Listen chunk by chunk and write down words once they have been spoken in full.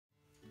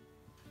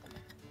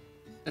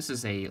This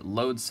is a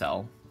load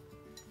cell,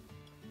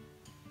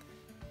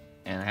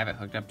 and I have it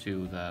hooked up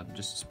to the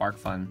just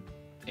SparkFun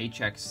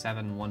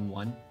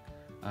hx711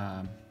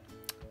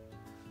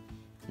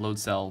 load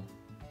cell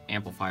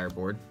amplifier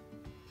board.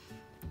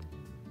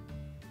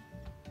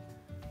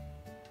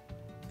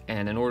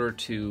 And in order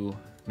to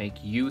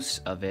make use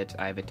of it,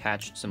 I've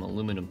attached some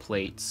aluminum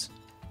plates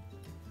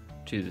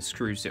to the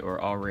screws that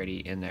were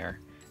already in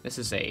there. This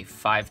is a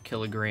 5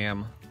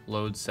 kilogram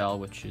load cell,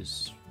 which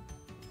is,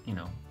 you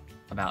know,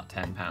 about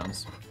 10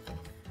 pounds.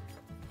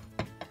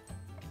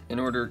 In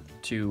order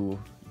to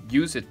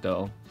use it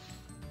though,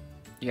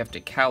 you have to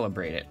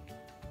calibrate it.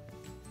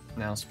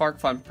 Now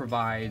SparkFun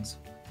provides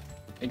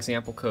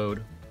example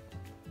code,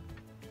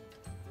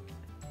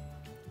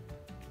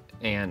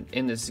 and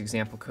in this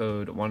example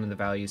code one of the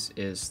values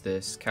is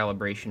this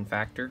calibration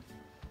factor,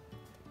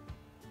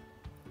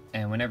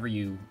 and whenever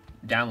you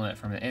download it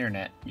from the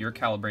internet, your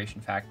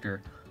calibration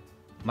factor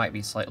might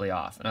be slightly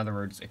off. In other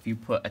words, if you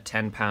put a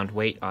 10-pound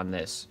weight on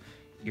this,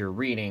 your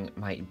reading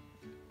might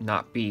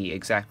not be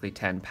exactly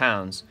 10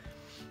 pounds.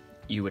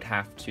 You would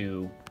have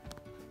to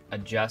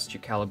adjust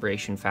your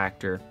calibration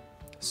factor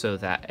so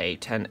that a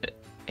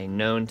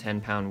known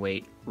 10-pound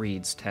weight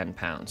reads 10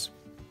 pounds.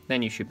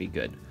 Then you should be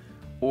good.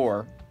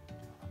 Or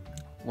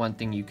one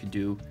thing you could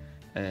do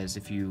is,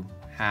 if you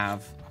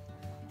have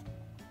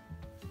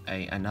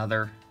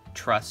another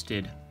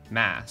trusted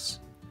mass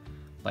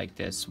like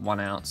this 1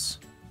 ounce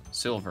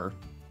silver,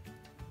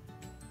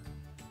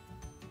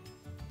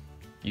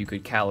 you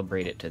could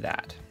calibrate it to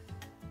that.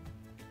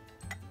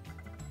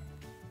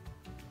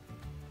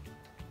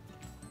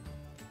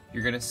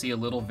 You're going to see a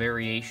little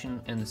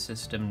variation in the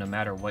system no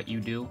matter what you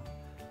do.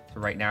 So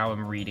right now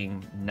I'm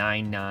reading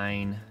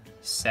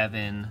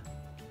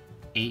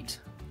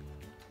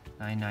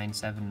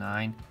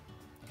 9979,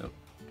 so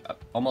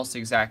almost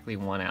exactly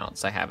 1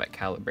 ounce I have it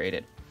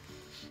calibrated.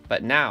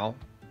 But now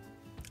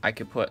I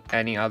could put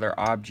any other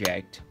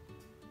object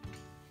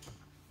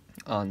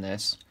on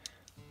this.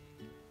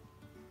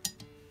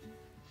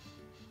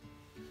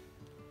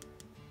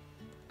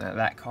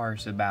 That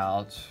car's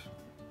about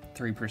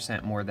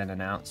 3% more than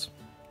an ounce.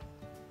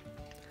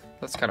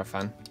 That's kind of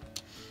fun.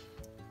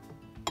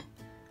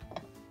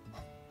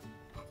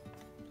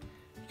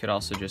 You could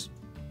also just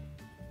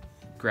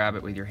grab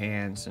it with your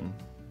hands, and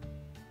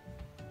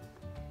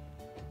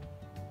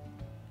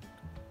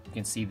you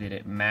can see that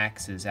it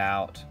maxes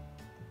out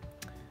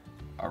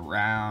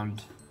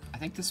around, I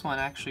think this one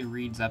actually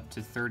reads up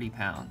to 30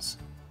 pounds.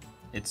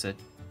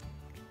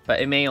 But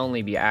it may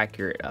only be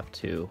accurate up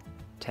to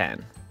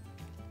 10,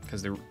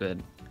 because the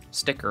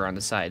sticker on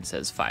the side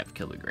says 5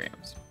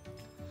 kilograms.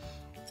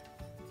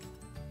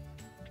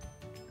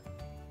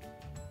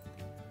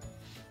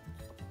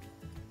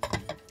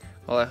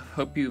 Well, I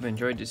hope you've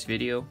enjoyed this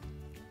video,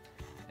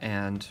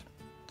 and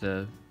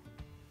the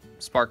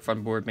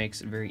SparkFun board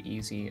makes it very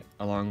easy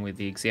along with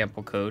the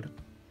example code.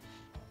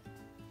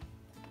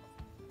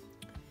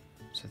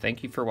 So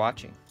thank you for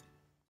watching.